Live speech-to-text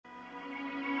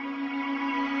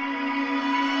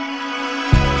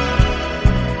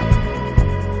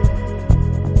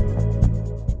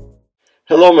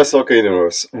Hello my soccer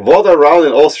universe. What a round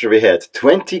in Austria we had.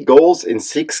 20 goals in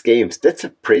 6 games. That's a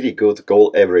pretty good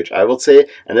goal average, I would say.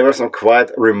 And there were some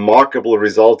quite remarkable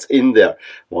results in there.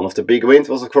 One of the big wins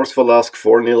was of course for LASK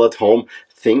 4-0 at home.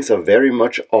 Things are very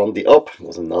much on the up. It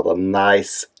was another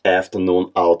nice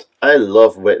afternoon out. I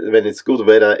love when it's good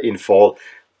weather in fall.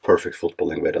 Perfect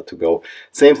footballing weather to go.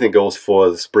 Same thing goes for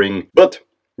the spring. But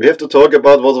we have to talk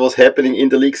about what was happening in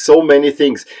the league. So many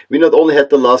things. We not only had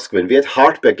the LASK win, we had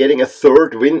Hartberg getting a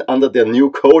third win under their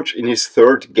new coach in his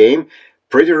third game.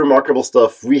 Pretty remarkable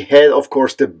stuff. We had, of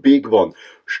course, the big one.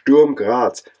 Sturm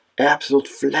Graz. Absolute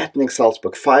flattening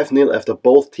Salzburg. 5-0 after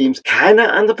both teams kinda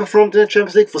underperformed in the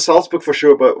Champions League. For Salzburg for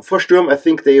sure, but for Sturm I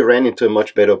think they ran into a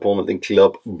much better opponent in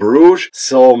Club Bruges.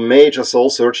 So major soul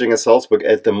searching at Salzburg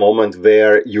at the moment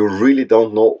where you really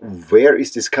don't know where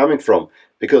is this coming from.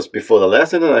 Because before the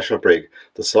last international break,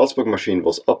 the Salzburg machine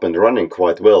was up and running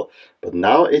quite well. But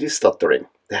now it is stuttering.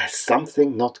 There's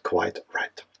something not quite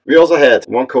right. We also had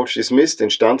one coach dismissed in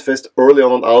Standfest early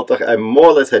on Altach. I more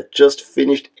or less had just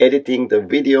finished editing the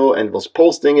video and was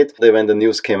posting it. Then when the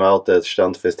news came out that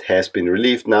Standfest has been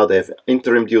relieved, now they have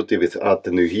interim duty with Arte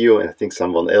Nuhio and I think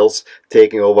someone else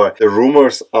taking over. The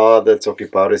rumors are that Zoki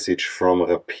Barisic from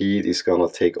Rapid is gonna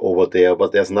take over there,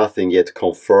 but there's nothing yet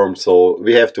confirmed, so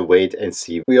we have to wait and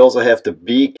see. We also have the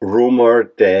big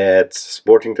rumor that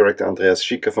sporting director Andreas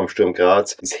Schicker from Sturm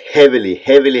Graz is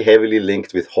heavily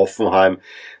linked with Hoffenheim.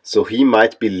 So he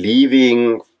might be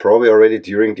leaving probably already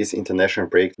during this international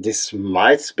break. This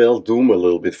might spell doom a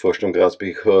little bit for Sturm Graz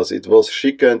because it was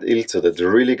Schicker and Ilzer that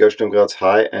really got Sturm Graz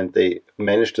high and they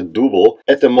managed to double.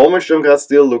 At the moment Sturm Graz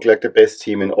still look like the best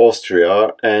team in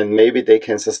Austria and maybe they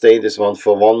can sustain this one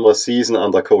for one more season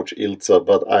under coach Ilzer,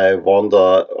 but I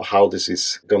wonder how this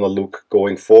is gonna look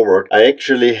going forward. I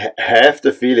actually have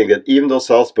the feeling that even though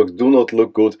Salzburg do not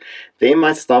look good, they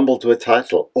might stumble to a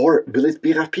title. Or will it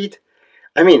be Rapid?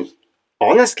 I mean,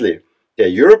 honestly, their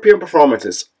European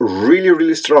performances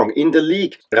really strong. In the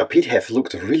league, Rapid have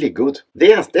looked really good.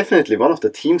 They are definitely one of the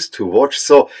teams to watch,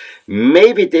 so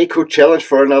maybe they could challenge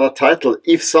for another title.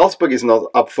 If Salzburg is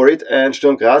not up for it and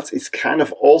Sturm Graz is kind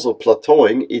of also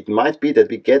plateauing, it might be that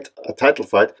we get a title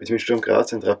fight between Sturm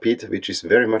Graz and Rapid, which is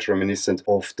very much reminiscent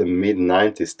of the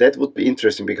mid-90s. That would be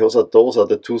interesting because those are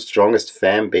the two strongest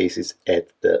fan bases at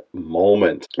the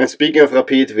moment. And speaking of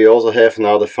Rapid, we also have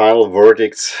now the final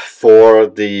verdicts for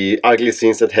the ugly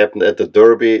scenes that happened at the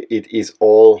derby. It is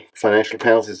all financial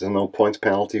penalties. There's no points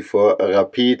penalty for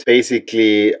Rapid.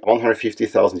 Basically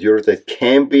 150,000 euros that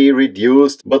can be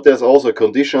reduced, but there's also a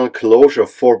conditional closure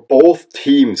for both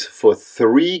teams for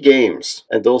 3 games.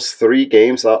 And those 3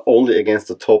 games are only against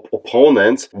the top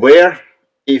opponents, where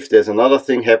if there's another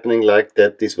thing happening like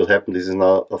that, this will happen. This is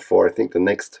now for I think the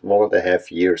next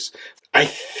 1.5 years. I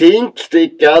think they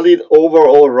got it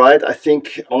overall right. I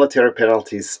think monetary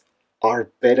penalties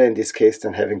are better in this case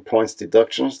than having points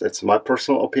deductions. That's my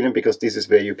personal opinion, because this is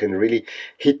where you can really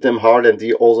hit them hard and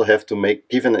you also have to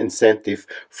give an incentive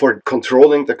for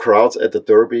controlling the crowds at the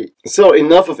derby. So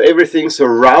enough of everything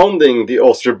surrounding the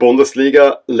Austrian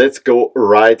Bundesliga. Let's go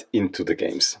right into the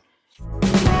games.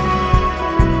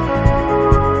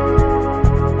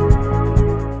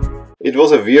 It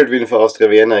was a weird win for Austria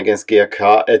Vienna against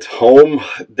GAK at home.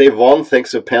 They won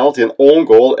thanks to a penalty and own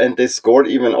goal, and they scored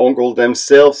even an own goal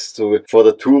themselves for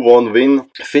the 2-1 win.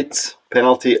 Fitz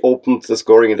penalty opened the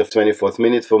scoring in the 24th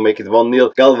minute for make it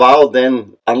 1-0. Galvao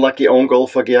then unlucky own goal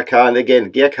for GAK, and again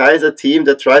GAK is a team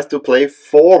that tries to play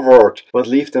forward but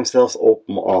leave themselves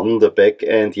open on the back,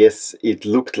 and yes, it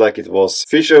looked like it was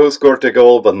Fischer who scored the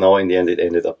goal, but no, in the end it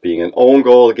ended up being an own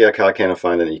goal. GAK cannot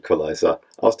find an equalizer.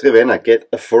 Austria Vienna get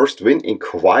a first win in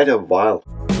quite a while.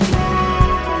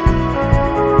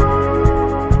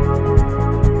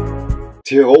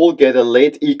 Tirol get a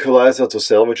late equalizer to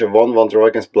salvage a 1-1 draw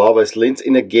against Blau-Weiss Linz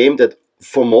in a game that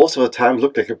for most of the time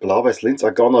looked like Blau-Weiss Linz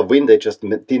are gonna win. They just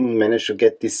didn't manage to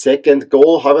get the second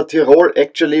goal. However, Tirol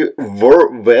actually were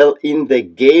well in the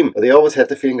game. They always had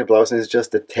the feeling that Blau-Weiss Linz is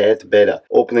just a tad better.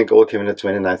 Opening goal came in the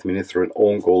 29th minute through an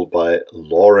own goal by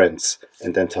Lawrence.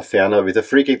 And then Taferna with a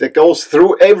free kick that goes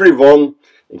through everyone,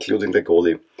 including the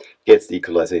goalie, gets the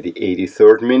equalizer at the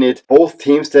 83rd minute. Both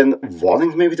teams then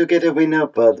wanting maybe to get a winner,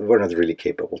 but were not really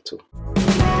capable to.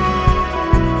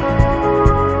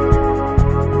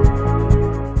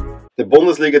 The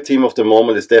Bundesliga team of the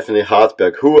moment is definitely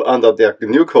Hartberg, who under their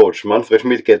new coach Manfred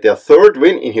Schmidt get their 3rd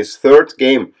win in his 3rd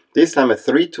game. This time a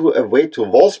 3-2 away to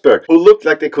Wolfsberg, who looked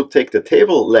like they could take the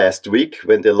table last week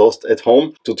when they lost at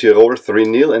home to Tirol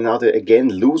 3-0, and now they again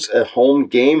lose a home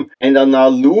game and are now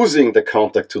losing the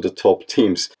contact to the top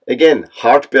teams. Again,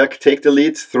 Hartberg take the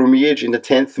lead through Mijic in the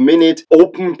 10th minute.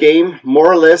 Open game,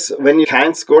 more or less. When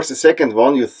Kind scores the second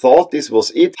one, you thought this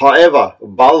was it. However,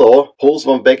 Ballo pulls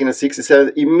one back in the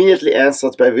 67th, immediately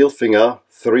answered by Wilfinger.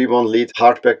 3-1 lead.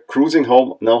 Hartberg cruising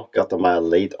home. No, got a mile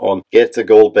late on. Get the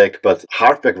goal back, but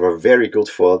Hartberg were very good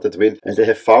for that win and they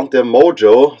have found their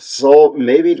mojo. So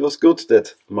maybe it was good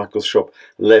that Markus Schopp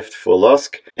left for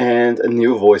LASK and a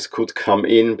new voice could come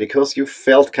in, because you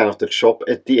felt kind of that Schopp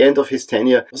at the end of his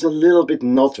tenure was a little bit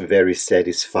not very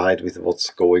satisfied with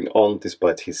what's going on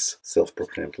despite his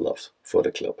self-proclaimed love for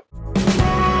the club.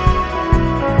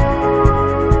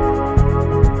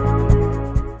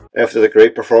 After the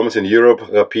great performance in Europe,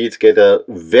 Rapid get a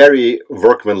very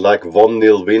workmanlike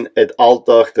 1-0 win at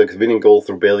Altach. The winning goal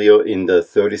through Bellio in the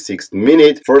 36th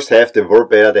minute. First half they were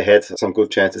better, they had some good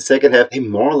chances. Second half they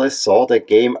more or less saw the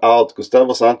game out.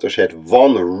 Gustavo Santos had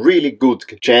one really good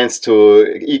chance to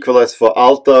equalize for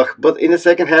Altach, but in the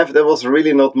second half there was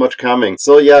really not much coming.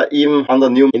 So yeah, even under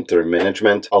new interim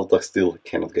management, Altach still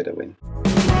cannot get a win.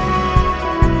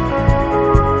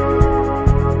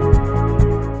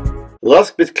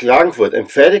 LASK beat Klagenfurt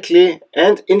emphatically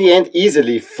and in the end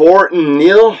easily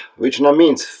 4-0, which now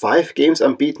means 5 games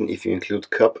unbeaten if you include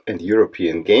Cup and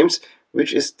European games,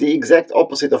 which is the exact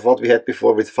opposite of what we had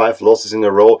before with 5 losses in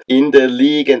a row in the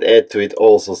league, and add to it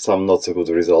also some not so good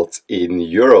results in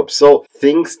Europe. So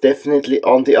things definitely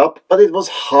on the up, but it was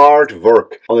hard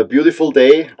work. On a beautiful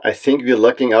day, I think we're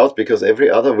lucking out, because every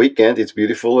other weekend it's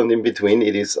beautiful and in between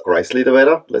it is Greisli the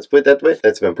weather, let's put it that way.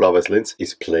 That's when Blau-Weiss Linz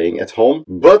is playing at home.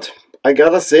 But I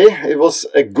gotta say, it was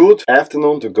a good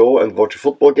afternoon to go and watch a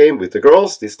football game with the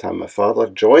girls. This time my father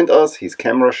joined us. He's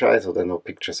camera shy, so there are no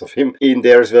pictures of him in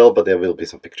there as well, but there will be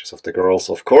some pictures of the girls,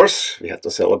 of course. We had to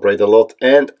celebrate a lot,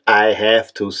 and I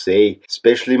have to say,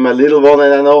 especially my little one,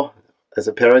 and I know as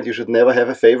a parent you should never have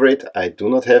a favorite. I do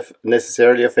not have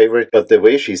necessarily a favorite, but the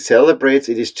way she celebrates,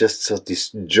 it is just so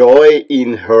this joy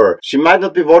in her. She might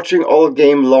not be watching all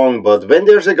game long, but when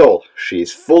there's a goal,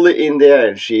 she's fully in there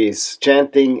and she's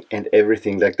chanting and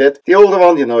everything like that. The older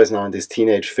one, you know, is now in this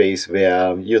teenage phase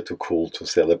where you're too cool to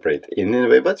celebrate in a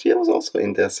way, but she was also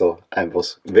in there, so I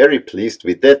was very pleased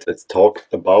with that. Let's talk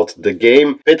about the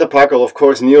game. Peter Pakel, of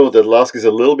course, knew that LASK is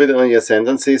a little bit on the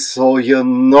ascendancy, so you're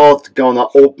not gonna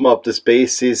open up the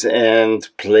spaces and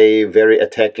play very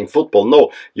attacking football.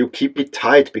 No, you keep it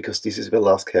tight, because this is where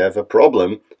LASK have a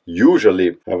problem.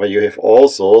 Usually. However, you have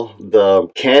also the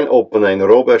can opener in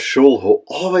Robert Schul, who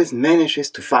always manages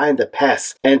to find a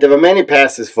pass. And there were many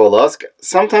passes for LASK.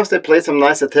 Sometimes they play some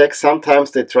nice attacks,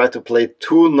 sometimes they try to play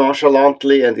too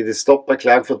nonchalantly and it is stopped by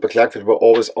Klagenfurt, but Klagenfurt were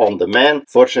always on the man.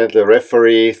 Fortunately, the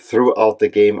referee throughout the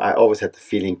game, I always had the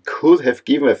feeling, could have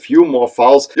given a few more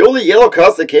fouls. The only yellow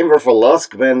cards that came were for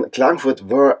LASK when Klagenfurt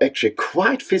were actually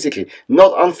quite physically,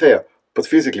 not unfair, but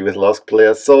physically with LASK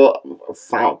players, so I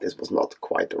found this was not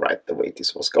quite right the way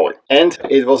this was going. And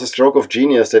it was a stroke of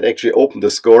genius that actually opened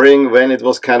the scoring when it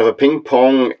was kind of a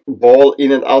ping-pong ball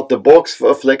in and out the box.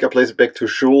 Flecker plays it back to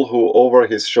Schul, who over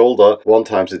his shoulder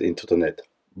one-times it into the net.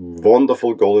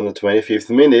 Wonderful goal in the 25th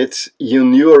minute. You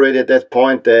knew already at that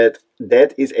point that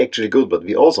that is actually good, but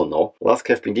we also know LASK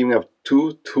have been giving up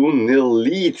 2-0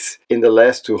 leads in the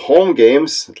last 2 home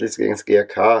games. At least against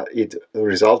GAK it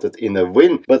resulted in a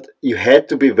win, but you had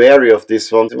to be wary of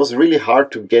this one. It was really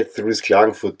hard to get through this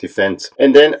Klagenfurt defense.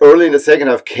 And then early in the second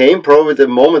half came probably the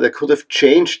moment that could have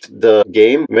changed the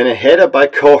game, when a header by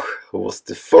Koch, who was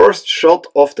the first shot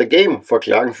of the game for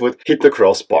Klagenfurt, hit the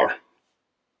crossbar.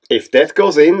 If that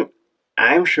goes in,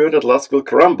 I'm sure that LASK will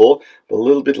crumble, but a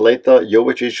little bit later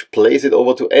Jovicic plays it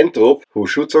over to Entrup, who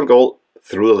shoots on goal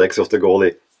through the legs of the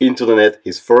goalie into the net.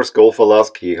 His first goal for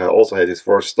LASK. He also had his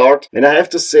first start. And I have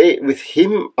to say, with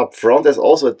him up front, there's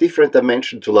also a different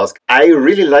dimension to LASK. I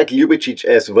really like Ljubicic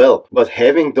as well, but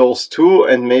having those two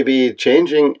and maybe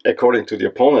changing according to the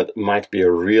opponent might be a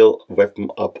real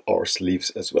weapon up our sleeves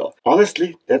as well.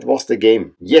 Honestly, that was the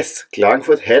game. Yes,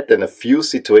 Klagenfurt had then a few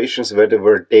situations where they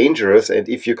were dangerous, and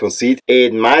if you concede,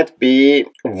 it might be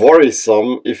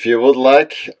worrisome if you would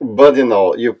like, but you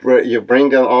know, you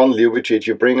bring on Ljubicic,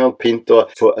 you bring on Pinto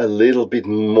for a little bit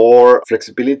more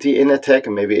flexibility in attack,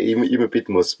 and maybe even a bit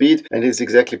more speed, and it's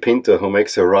exactly Pinto who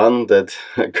makes a run that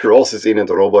crosses in and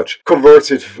Robac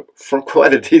converts it from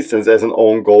quite a distance as an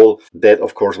own goal. That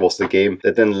of course was the game.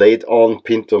 That then late on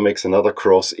Pinto makes another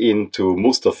cross into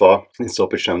Mustafa in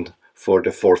stoppage time for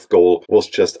the fourth goal was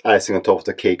just icing on top of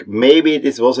the cake. Maybe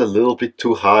this was a little bit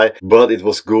too high, but it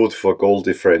was good for goal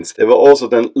difference. There were also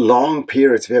then long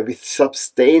periods where we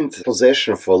sustained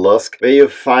possession for LASK, where you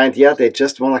find, yeah, they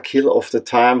just want to kill off the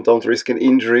time, don't risk an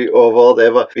injury or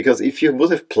whatever, because if you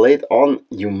would have played on,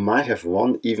 you might have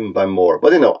won even by more.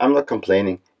 But you know, I'm not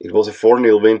complaining. It was a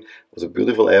 4-0 win. It was a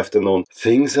beautiful afternoon.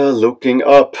 Things are looking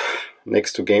up.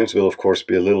 Next two games will of course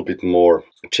be a little bit more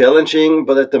challenging,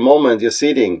 but at the moment you're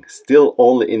sitting still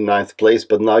only in 9th place,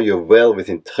 but now you're well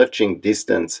within touching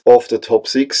distance of the top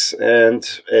 6,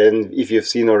 and if you've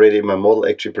seen already, my model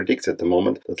actually predicts at the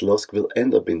moment that LASK will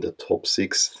end up in the top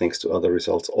 6 thanks to other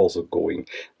results also going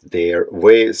their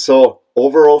way. So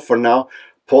overall for now,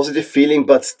 positive feeling,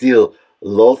 but still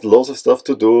lots of stuff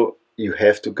to do. You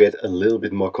have to get a little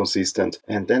bit more consistent,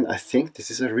 and then I think this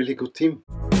is a really good team.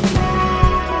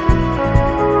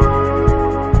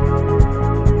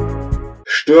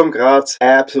 Sturm Graz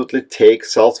absolutely take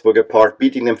Salzburg apart,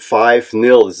 beating them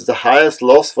 5-0. This is the highest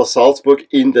loss for Salzburg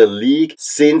in the league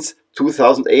since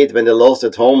 2008, when they lost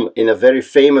at home in a very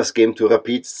famous game to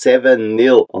Rapid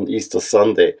 7-0 on Easter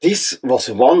Sunday. This was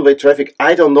one-way traffic.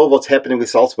 I don't know what's happening with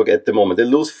Salzburg at the moment. They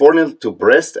lose 4-0 to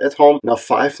Brest at home, now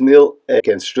 5-0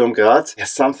 against Sturm Graz.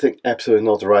 There's something absolutely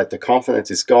not right. The confidence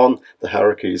is gone, the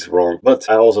hierarchy is wrong. But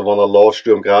I also want to laud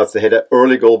Sturm Graz. They had an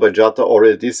early goal by Jata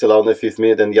already disallowed in the 5th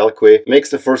minute, and Jalkwe makes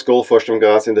the first goal for Sturm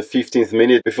Graz in the 15th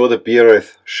minute before the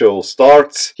Biereth show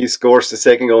starts. He scores the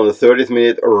second goal in the 30th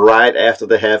minute right after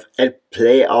they have a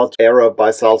play out error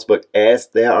by Salzburg, as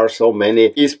there are so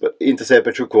many. Is intercepted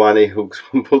by Chukwani, who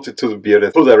puts it to the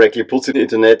Biereth, who directly puts it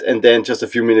into net, and then just a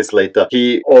few minutes later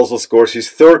he also scores his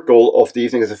 3rd goal of the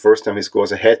evening. It's the first time he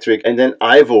scores a hat-trick, and then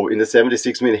Ivo in the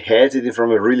 76th minute heads it in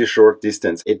from a really short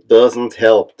distance. It doesn't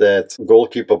help that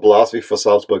goalkeeper Blaswig for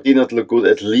Salzburg did not look good,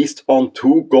 at least on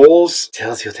 2 goals.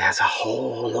 Tells you there's a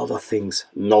whole lot of things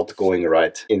not going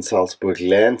right in Salzburg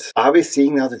land. Are we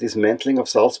seeing now the dismantling of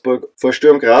Salzburg? For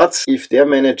Sturm Graz, if their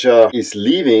manager is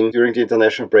leaving during the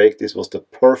international break, this was the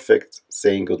perfect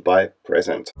saying goodbye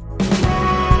present.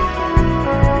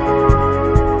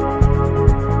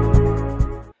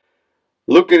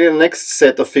 Looking at the next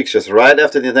set of fixtures right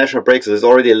after the international break, so it's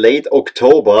already late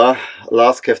October.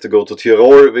 LASK have to go to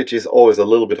Tirol, which is always a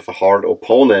little bit of a hard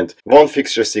opponent. One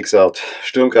fixture sticks out.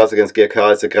 Sturm Graz against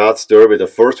GAK. It's a Graz derby, the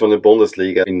first one in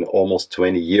Bundesliga in almost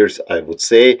 20 years, I would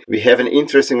say. We have an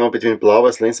interesting one between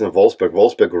Blau-Weiss, Linz and Wolfsberg.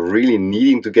 Wolfsberg really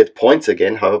needing to get points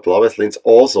again. However, Blau-Weiss, Linz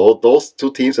also. Those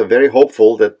two teams are very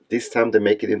hopeful that this time they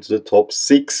make it into the top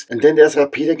 6. And then there's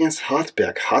Rapid against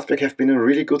Hartberg. Hartberg have been in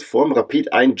really good form. Rapid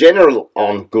are in general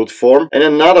on good form. And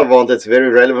another one that's very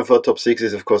relevant for top 6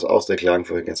 is of course Austria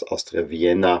Klagenfurt against Austria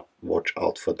Vienna. Watch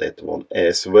out for that one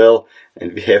as well.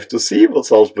 And we have to see what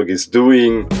Salzburg is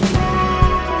doing.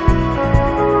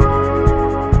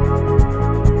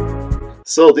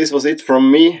 So this was it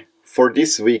from me for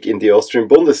this week in the Austrian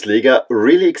Bundesliga.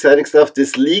 Really exciting stuff.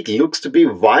 This league looks to be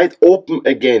wide open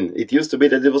again. It used to be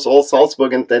that it was all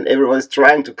Salzburg and then everyone is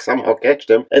trying to somehow catch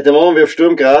them. At the moment we have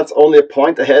Sturm Graz only a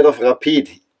point ahead of Rapid.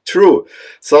 True,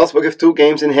 Salzburg have 2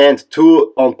 games in hand,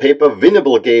 2 on paper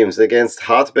winnable games against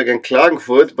Hartberg and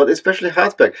Klagenfurt, but especially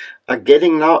Hartberg are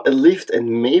getting now a lift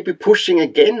and maybe pushing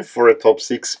again for a top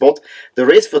 6 spot. The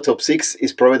race for top 6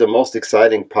 is probably the most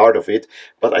exciting part of it,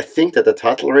 but I think that the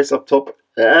title race up top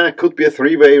could be a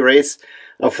 3-way race.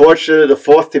 Unfortunately, the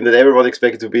 4th team that everyone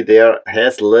expected to be there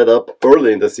has let up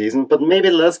early in the season, but maybe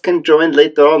LASK can join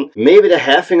later on. Maybe the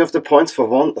halving of the points for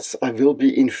once I will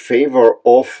be in favor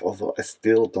of, although I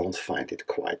still don't find it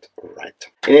quite right.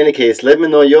 In any case, let me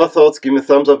know your thoughts, give me a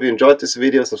thumbs up if you enjoyed this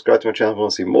video, subscribe to my channel if you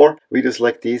want to see more videos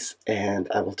like these, and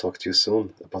I will talk to you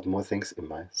soon about more things in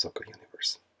my soccer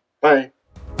universe. Bye!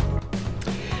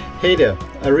 Hey there,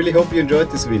 I really hope you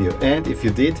enjoyed this video, and if you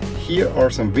did, here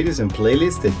are some videos and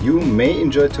playlists that you may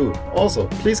enjoy too. Also,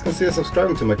 please consider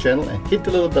subscribing to my channel and hit the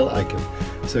little bell icon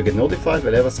so you get notified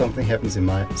whenever something happens in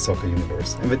my soccer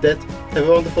universe. And with that, have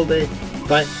a wonderful day.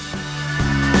 Bye!